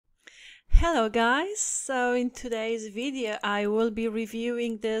Hello guys, so in today's video I will be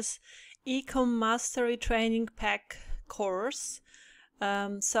reviewing this Ecom Mastery Training Pack course.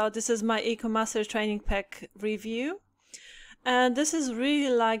 So this is my Ecom Mastery Training Pack review, and this is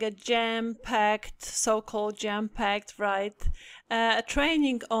really like a jam-packed, so-called jam-packed, right? A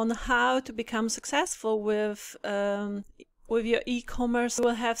training on how to become successful with your e-commerce. You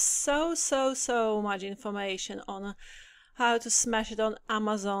will have so much information on how to smash it on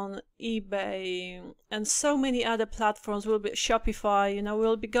Amazon, eBay, and so many other platforms. Will be Shopify,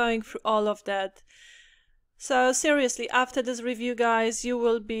 we'll be going through all of that. So seriously, after this review, guys, you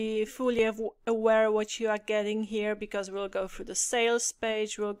will be fully aware what you are getting here, because we'll go through the sales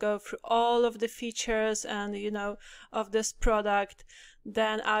page, we'll go through all of the features and of this product.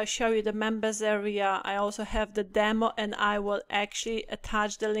 Then I'll show you the members area. I also have the demo, and I will actually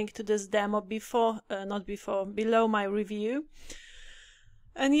attach the link to this demo below my review.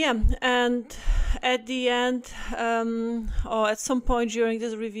 And yeah, and at the end, or at some point during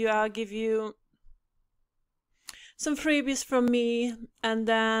this review, I'll give you some freebies from me. And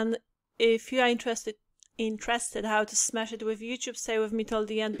then if you are interested how to smash it with YouTube, stay with me till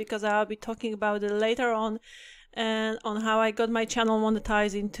the end, because I'll be talking about it later on, and on how I got my channel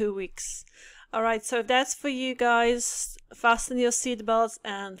monetized in 2 weeks. Alright, so if that's for you guys, fasten your seatbelts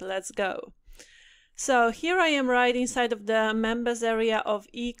and let's go. So here I am right inside of the members area of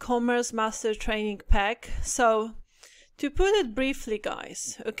Ecommerce Master Training Pack. So to put it briefly,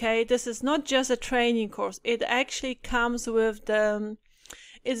 guys, okay, this is not just a training course. It actually comes with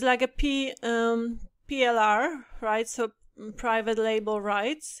it's like a PLR, right? So private label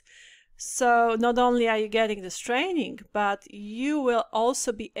rights. So not only are you getting this training, but you will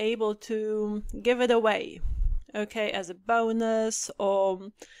also be able to give it away, okay, as a bonus,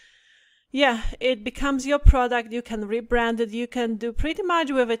 or yeah, it becomes your product. You can rebrand it. You can do pretty much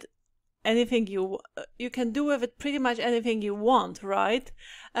with it anything you can do with it pretty much anything you want, right?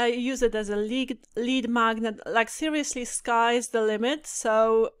 Use it as a lead magnet. Like seriously, sky's the limit.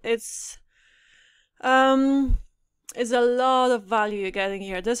 So it's a lot of value you're getting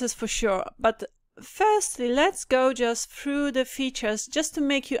here, this is for sure. But firstly, let's go just through the features, just to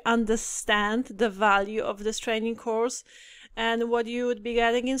make you understand the value of this training course and what you would be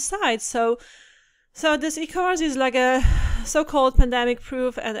getting inside. So this e-commerce is like a so-called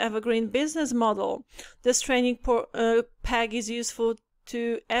pandemic-proof and evergreen business model. This training pack is useful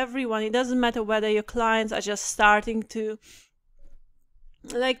to everyone. It doesn't matter whether your clients are just starting to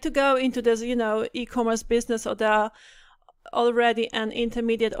go into this, e-commerce business, or they're already an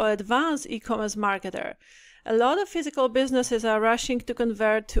intermediate or advanced e-commerce marketer. A lot of physical businesses are rushing to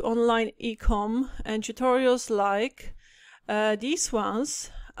convert to online e-com, and tutorials like these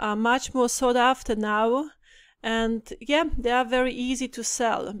ones are much more sought after now. And yeah, they are very easy to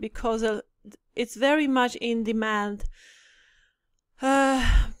sell because it's very much in demand.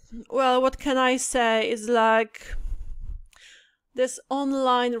 Well, what can I say? It's like this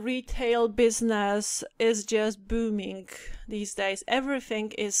online retail business is just booming these days.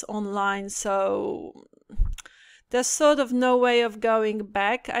 Everything is online, so there's sort of no way of going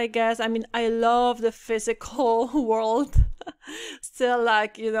back, I guess. I mean, I love the physical world. Still,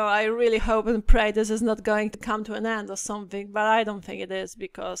 I really hope and pray this is not going to come to an end or something, but I don't think it is,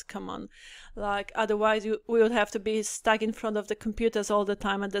 because come on, otherwise we would have to be stuck in front of the computers all the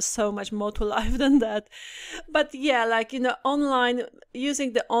time, and there's so much more to life than that. But yeah, online,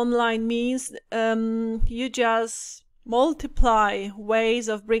 using the online means, you just multiply ways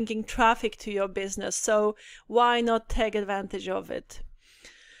of bringing traffic to your business, so why not take advantage of it?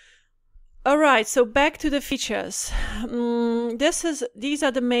 Alright, so back to the features. These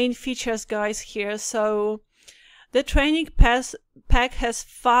are the main features, guys, here. So the training pack has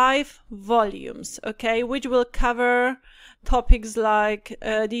 5 volumes, okay, which will cover topics like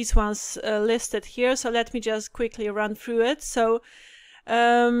these ones listed here. So let me just quickly run through it. So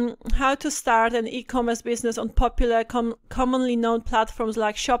how to start an e-commerce business on popular commonly known platforms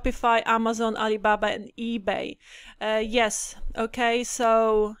like Shopify, Amazon, Alibaba, and eBay. Yes, okay,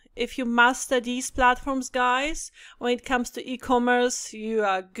 so if you master these platforms, guys, when it comes to e-commerce, you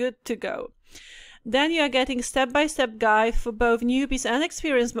are good to go. Then you are getting step-by-step guide for both newbies and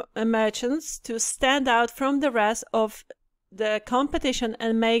experienced merchants to stand out from the rest of the competition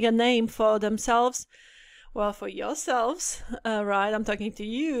and make a name for themselves. Well, for yourselves, right? I'm talking to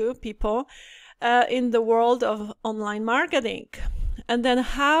you people in the world of online marketing. And then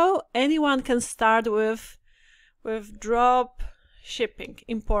how anyone can start with drop shipping,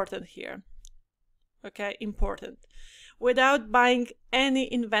 important here, okay, important, without buying any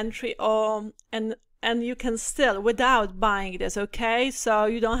inventory or and you can still, without buying this, okay, so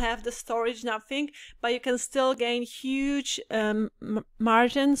you don't have the storage, nothing, but you can still gain huge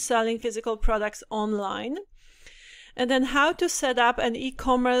margin selling physical products online. And then how to set up an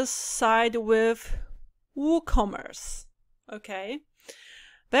e-commerce site with WooCommerce. Okay,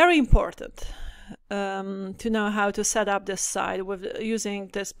 very important to know how to set up this site with using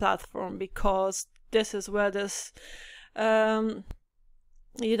this platform, because this is where this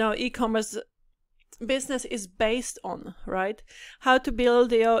e-commerce business is based on, right? How to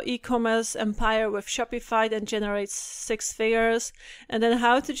build your e-commerce empire with Shopify and generate 6 figures, and then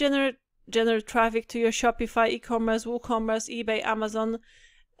how to generate traffic to your Shopify, e-commerce, WooCommerce, eBay, Amazon,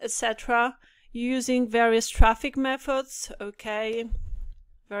 etc. using various traffic methods. Okay,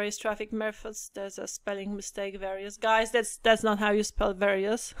 various traffic methods. There's a spelling mistake. Various, guys. That's not how you spell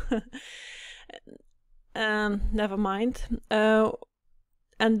various. Never mind.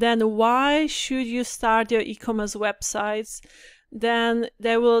 And then why should you start your e-commerce websites? Then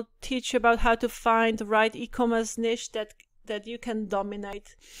they will teach you about how to find the right e-commerce niche that you can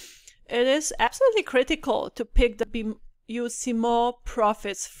dominate. It is absolutely critical to pick the you see more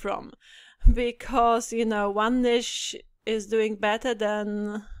profits from, because one niche is doing better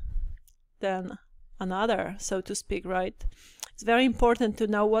than another, so to speak, right? It's very important to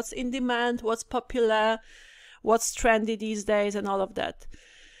know what's in demand, what's popular, what's trendy these days, and all of that.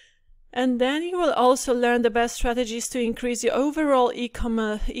 And then you will also learn the best strategies to increase your overall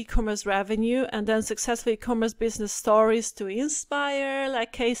e-commerce revenue, and then successful e-commerce business stories to inspire,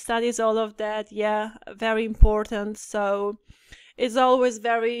 like case studies, all of that. Yeah, very important. So it's always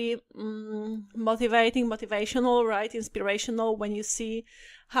very motivational, right? Inspirational when you see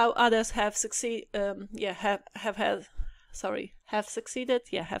how others have succeeded.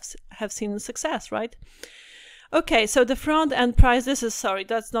 Have seen success, right? Okay, so the front end price,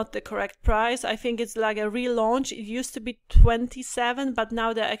 that's not the correct price. I think it's like a relaunch. It used to be 27, but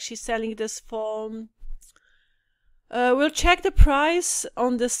now they're actually selling this for, we'll check the price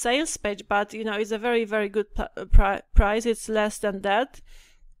on the sales page, but it's a very, very good price. It's less than that.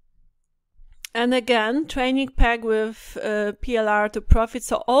 And again, training pack with PLR to profit.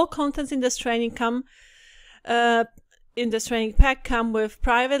 So all contents in this training pack come with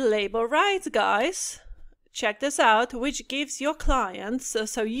private label rights, guys. Check this out, which gives your clients,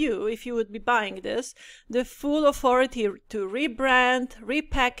 so you, if you would be buying this, the full authority to rebrand,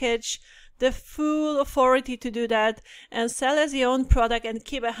 repackage, the full authority to do that and sell as your own product and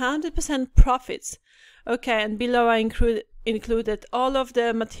keep 100% profits. Okay, and below I included all of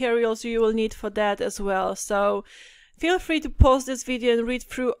the materials you will need for that as well. So feel free to pause this video and read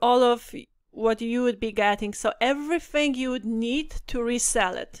through all of what you would be getting. So everything you would need to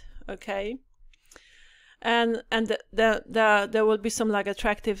resell it, okay? And there will be some like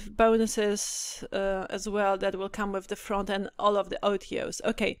attractive bonuses as well that will come with the front and all of the OTOs.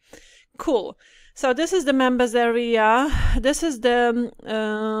 Okay, cool. So this is the members area. This is the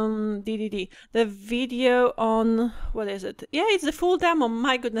the video on, what is it? Yeah, it's the full demo.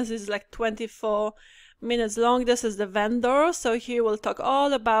 My goodness, it's like 24 minutes long. This is the vendor. So here we'll talk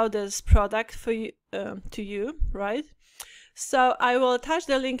all about this product for you, to you, right? So I will attach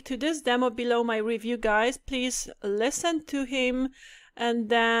the link to this demo below my review, guys. Please listen to him and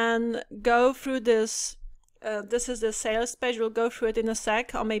then go through this. This is the sales page. We'll go through it in a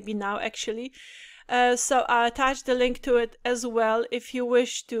sec, or maybe now actually. So I attach the link to it as well if you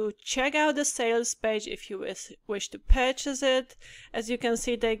wish to check out the sales page, if you wish to purchase it. As you can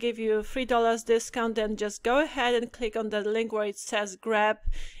see, they give you $3 discount. Then just go ahead and click on the link where it says grab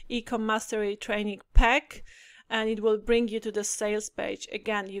Ecom Mastery Training Pack, and it will bring you to the sales page.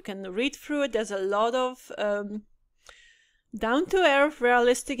 Again, you can read through it. There's a lot of down-to-earth,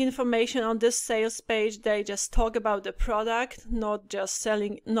 realistic information on this sales page. They just talk about the product, not just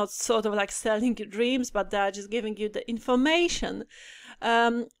selling, not sort of like selling your dreams, but they're just giving you the information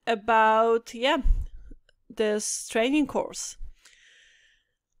about, yeah, this training course.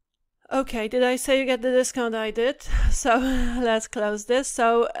 Okay, did I say you get the discount? I did. So let's close this.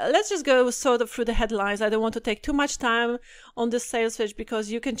 So let's just go sort of through the headlines. I don't want to take too much time on this sales page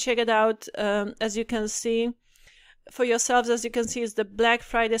because you can check it out, as you can see for yourselves. As you can see, it's the Black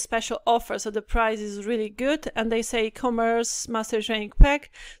Friday special offer. So the price is really good. And they say e-commerce master training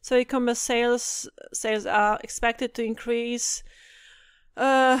pack. So e-commerce sales are expected to increase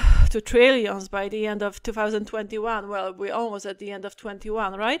to trillions by the end of 2021. Well, we're almost at the end of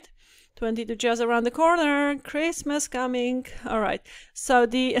 21, right? 22 just around the corner, Christmas coming. All right, so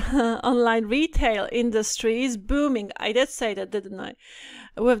the online retail industry is booming. I did say that, didn't I?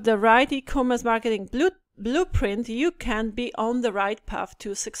 With the right e-commerce marketing blueprint, you can be on the right path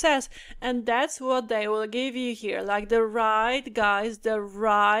to success. And that's what they will give you here, like the right, guys, the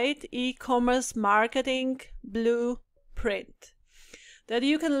right e-commerce marketing blueprint that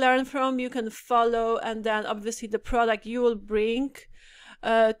you can learn from, you can follow, and then obviously the product you will bring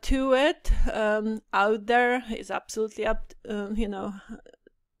to it out there is absolutely up, you know,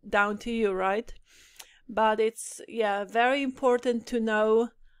 down to you, right? But it's, yeah, very important to know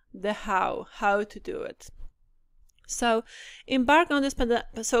the how to do it. So embark on this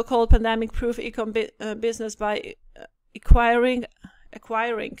so-called pandemic-proof e-com business by acquiring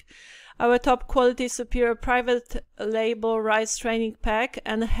our top quality superior private label rights training pack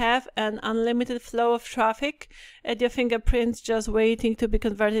and have an unlimited flow of traffic at your fingerprints just waiting to be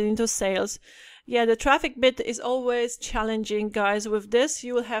converted into sales. Yeah, the traffic bit is always challenging, guys. With this,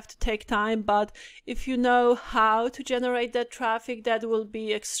 you will have to take time, but if you know how to generate that traffic, that will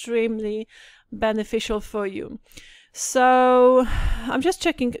be extremely beneficial for you. So I'm just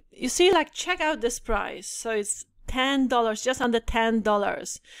checking. You see, like, check out this price. So it's $10, just under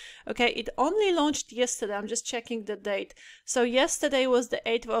 $10. Okay, it only launched yesterday. I'm just checking the date. So yesterday was the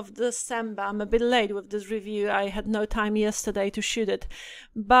 8th of December. I'm a bit late with this review. I had no time yesterday to shoot it.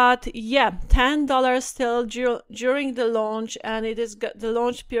 But yeah, $10 still during the launch, and it is the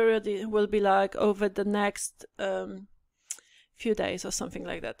launch period will be like over the next few days or something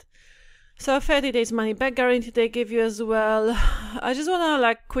like that. So 30 days money back guarantee they give you as well. I just want to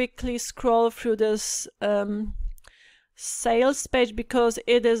like quickly scroll through this sales page because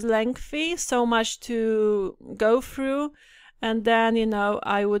it is lengthy, so much to go through, and then, you know,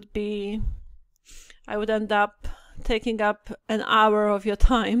 I would end up taking up an hour of your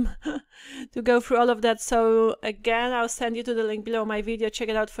time to go through all of that. So again, I'll send you to the link below my video. Check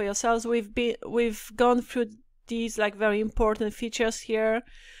it out for yourselves. We've gone through these like very important features here.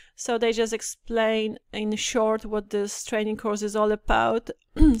 So they just explain in short what this training course is all about.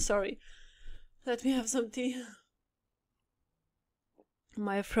 Sorry, let me have some tea.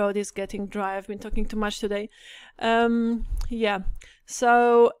 My throat is getting dry. I've been talking too much today. Yeah,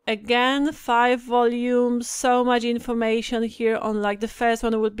 so again, 5 volumes, so much information here on, like, the first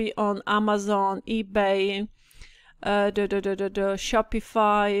one would be on Amazon, eBay,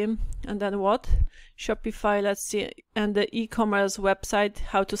 Shopify, and then what? Shopify, let's see, and the e-commerce website,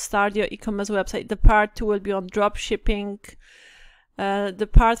 how to start your e-commerce website. The part 2 will be on dropshipping. The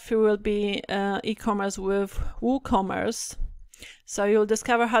part 3 will be e-commerce with WooCommerce. So you'll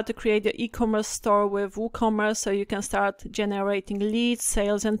discover how to create your e-commerce store with WooCommerce so you can start generating leads,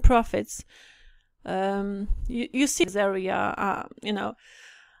 sales, and profits. You see this area, you know,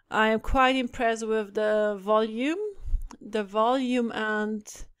 I am quite impressed with the volume and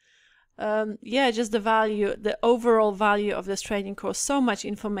yeah, just the value, the overall value of this training course. So much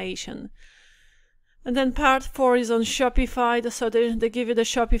information. And then part 4 is on Shopify. So they give you the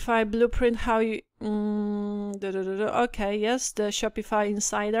Shopify blueprint, how you okay, yes, the Shopify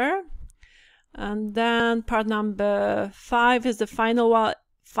Insider. And then part number 5 is the final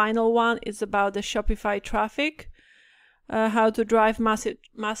one is about the Shopify traffic, how to drive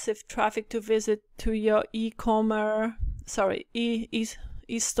massive traffic to visit to your e-store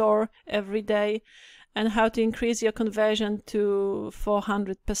every day, and how to increase your conversion to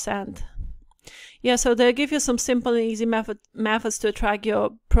 400%. Yeah, so they give you some simple and easy methods to attract your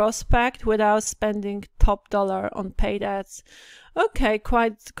prospect without spending top dollar on paid ads. Okay,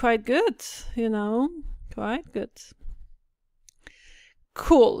 quite good, you know, quite good.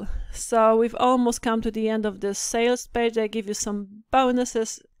 Cool. So we've almost come to the end of this sales page. They give you some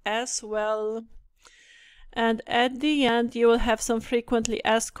bonuses as well. And at the end, you will have some frequently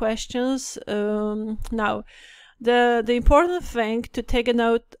asked questions. Now, the important thing to take a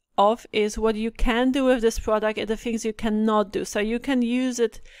note of is what you can do with this product and the things you cannot do. So you can use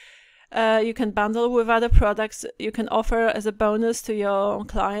it, you can bundle with other products, you can offer as a bonus to your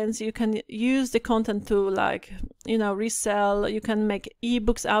clients, you can use the content to, like, you know, resell, you can make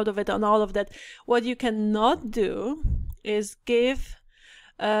ebooks out of it and all of that. What you cannot do is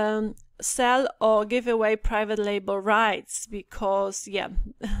sell or give away private label rights, because yeah,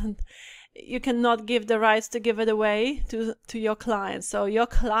 you cannot give the rights to give it away to your clients. So your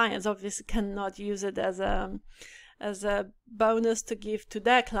clients obviously cannot use it as a bonus to give to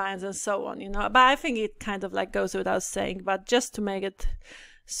their clients and so on, you know. But I think it kind of like goes without saying, but just to make it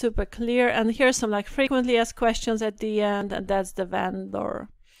super clear. And here's some like frequently asked questions at the end, and that's the vendor.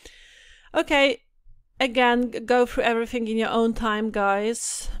 Okay, again, go through everything in your own time,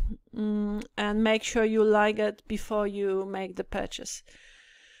 guys, and make sure you like it before you make the purchase.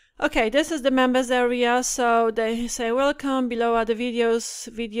 Okay, this is the members area. So they say, welcome, below are the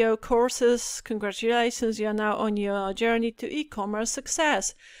videos, video courses. Congratulations, you are now on your journey to e-commerce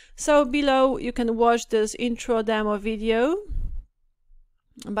success. So below you can watch this intro demo video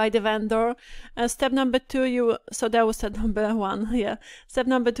by the vendor. Step number 2, so that was step number 1. Yeah. Step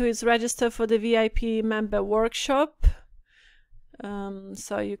number 2 is register for the VIP member workshop.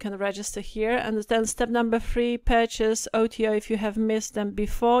 So you can register here. And then step number 3, purchase OTO. If you have missed them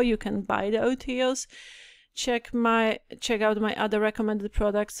before, you can buy the OTOs. Check out my other recommended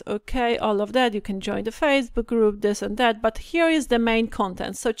products. Okay, all of that. You can join the Facebook group, this and that. But here is the main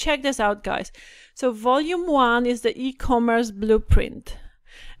content. So check this out, guys. So volume 1 is the e-commerce blueprint.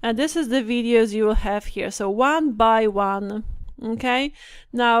 And this is the videos you will have here. So one by one. Okay.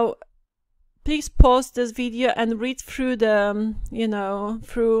 Now, please pause this video and read through the,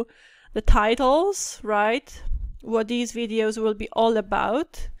 through the titles, right? What these videos will be all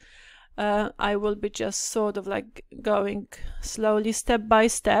about. I will be just sort of like going slowly, step by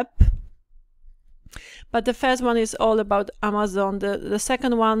step. But the first one is all about Amazon. The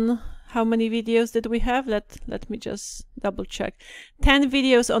second one, how many videos did we have? Let me just double check. 10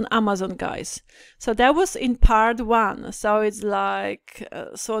 videos on Amazon, guys. So that was in part 1. So it's like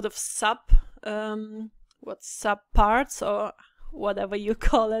sort of sub parts or whatever you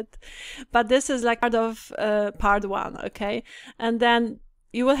call it. But this is like part of part 1, okay? And then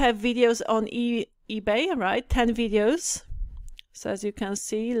you will have videos on eBay, right? 10 videos. So as you can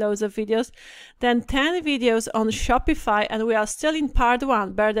see, loads of videos. Then 10 videos on Shopify, and we are still in part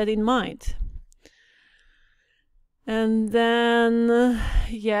 1, bear that in mind. And then,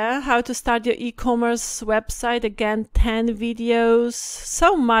 yeah, how to start your e-commerce website. Again, 10 videos.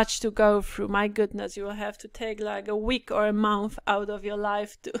 So much to go through. My goodness, you will have to take like a week or a month out of your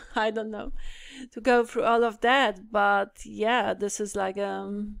life to, I don't know, to go through all of that. But yeah, this is like,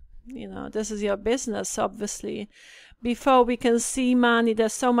 this is your business, obviously. Before we can see money,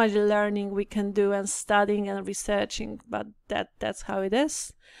 there's so much learning we can do and studying and researching, but that's how it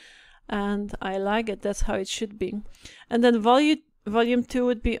is. And I like it. That's how it should be. And then volume 2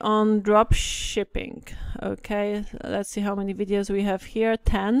 would be on drop shipping. Okay, let's see how many videos we have here.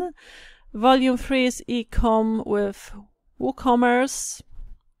 10. Volume 3 is ECom with WooCommerce.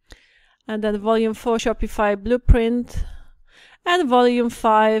 And then volume 4, Shopify blueprint. And volume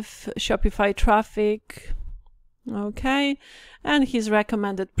 5, Shopify traffic. Okay, and his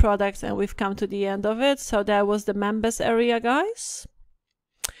recommended products, and we've come to the end of it. So that was the members area, guys.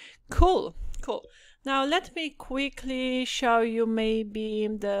 Cool. Now let me quickly show you maybe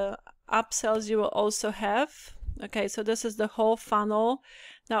the upsells you will also have. Okay, so this is the whole funnel.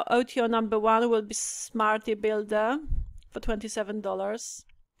 Now OTO number 1 will be Smarty Builder for $27.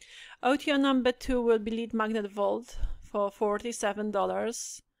 OTO number 2 will be Lead Magnet Vault for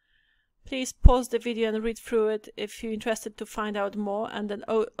 $47. Please pause the video and read through it if you're interested to find out more. And then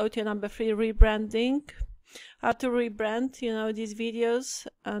OTO number 3, rebranding. How to rebrand, these videos.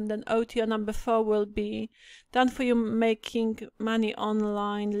 And then OTO number 4 will be done for you making money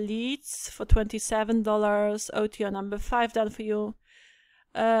online leads for $27. OTO number 5, done for you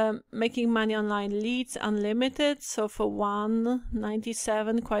making money online leads unlimited, so for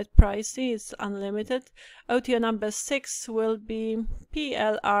 $197, quite pricey, it's unlimited. OTO number 6 will be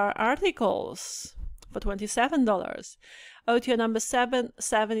PLR articles for $27. OTO number 7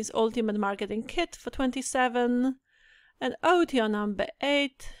 is Ultimate Marketing Kit for $27. And OTO number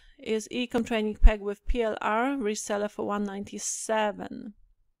 8 is Ecom Training Pack with PLR reseller for $197.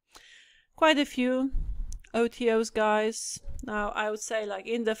 Quite a few OTOs, guys. Now I would say, like,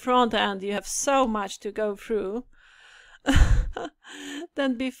 in the front end you have so much to go through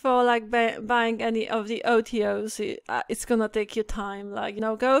then before like buying any of the OTOs, it's gonna take you time. Like,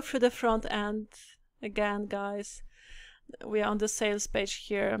 go through the front end again, guys. We are on the sales page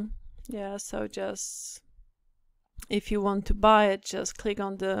here. Yeah, so just if you want to buy it, just click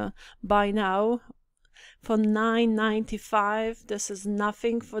on the buy now for $9.95. This is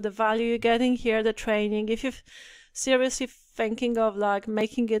nothing for the value you're getting here, the training. If you're seriously thinking of like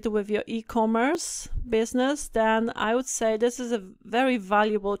making it with your e-commerce business, then I would say this is a very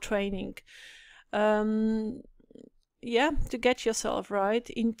valuable training. Yeah, to get yourself right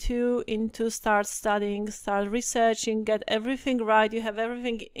into start studying, start researching, get everything right. You have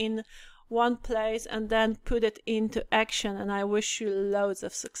everything in one place and then put it into action. And I wish you loads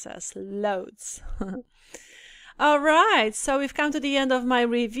of success, loads. All right, so we've come to the end of my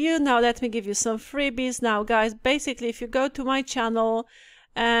review. Now let me give you some freebies. Now, guys, basically, if you go to my channel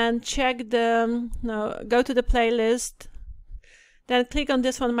and check go to the playlist, Then click on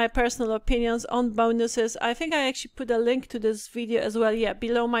this one, my personal opinions on bonuses. I think I actually put a link to this video as well, yeah,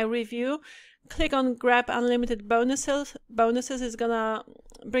 below my review. Click on grab unlimited bonuses. Bonuses is gonna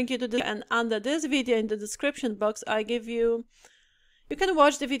bring you to the, and under this video in the description box, I give you can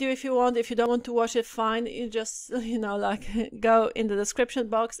watch the video if you want. If you don't want to watch it, fine. You just, you know, like go in the description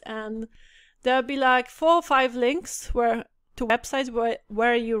box and there'll be like 4 or 5 links to websites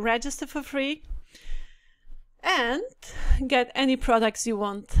where you register for free and get any products you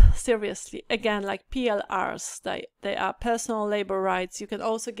want. Seriously, again, like PLRs, they are personal labor rights. You can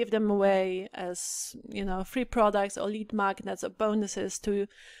also give them away as, you know, free products or lead magnets or bonuses to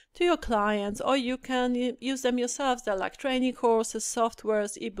your clients, or you can use them yourselves. They're like training courses,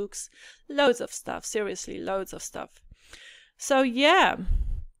 softwares, ebooks, loads of stuff. Seriously, loads of stuff. So yeah,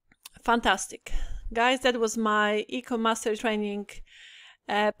 fantastic, guys. That was my Ecom Master Training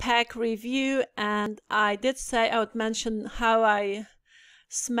pack review, and I did say I would mention how I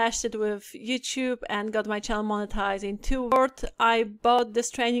smashed it with YouTube and got my channel monetized in 2 words. I bought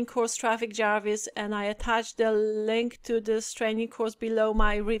this training course, Traffic Jarvis, and I attached the link to this training course below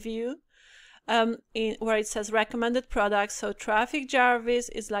my review, where it says recommended products. So Traffic Jarvis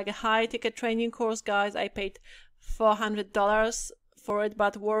is like a high ticket training course, guys. I paid $400 for it,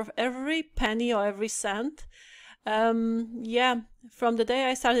 but worth every penny or every cent. Yeah, from the day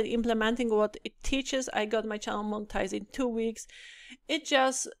I started implementing what it teaches, I got my channel monetized in 2 weeks. It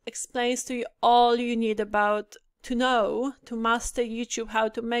just explains to you all you need to know to master YouTube, how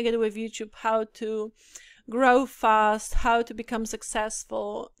to make it with YouTube, how to grow fast, how to become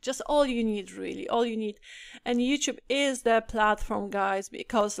successful. Just all you need, really, all you need. And YouTube is the platform, guys,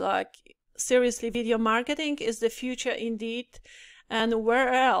 because like seriously, video marketing is the future indeed. And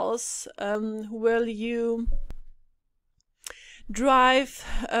where else will you drive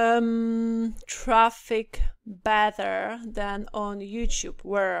traffic better than on YouTube?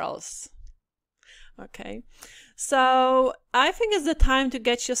 Where else? Okay, so I think it's the time to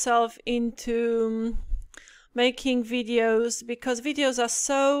get yourself into making videos, because videos are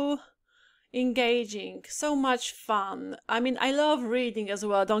so engaging, so much fun. I mean, I love reading as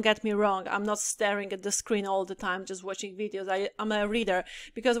well, don't get me wrong. I'm not staring at the screen all the time just watching videos. I'm a reader,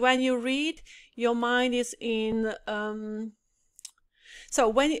 because when you read, your mind is in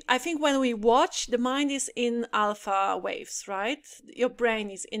so I think when we watch, the mind is in alpha waves, right? Your brain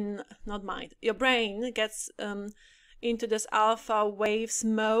is in, not mind, your brain gets into this alpha waves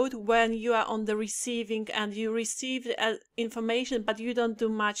mode when you are on the receiving and you receive information, but you don't do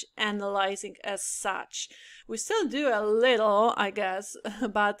much analyzing as such. We still do a little, I guess,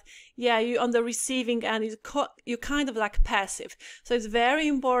 but yeah, you're on the receiving and you're kind of like passive. So it's very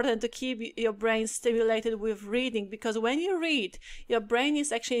important to keep your brain stimulated with reading, because when you read, your brain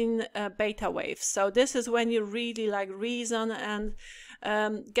is actually in beta waves. So this is when you really like reason and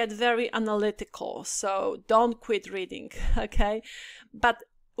get very analytical. So don't quit reading, okay? But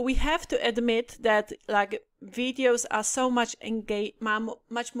we have to admit that like videos are so much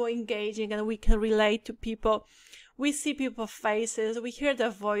more engaging, and we can relate to people. We see people's faces, we hear their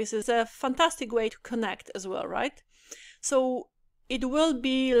voices. A fantastic way to connect as well, right? So it will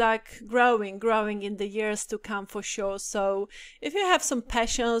be like growing in the years to come for sure. So if you have some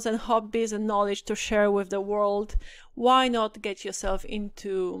passions and hobbies and knowledge to share with the world, why not get yourself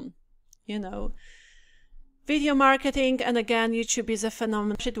into, you know, video marketing? And again, YouTube is a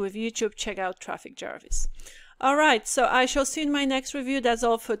phenomenon. With YouTube, check out Traffic Jarvis. All right, so I shall see you in my next review. That's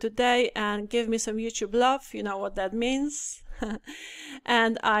all for today, and give me some YouTube love. You know what that means.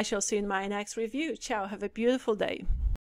 And I shall see you in my next review. Ciao, have a beautiful day.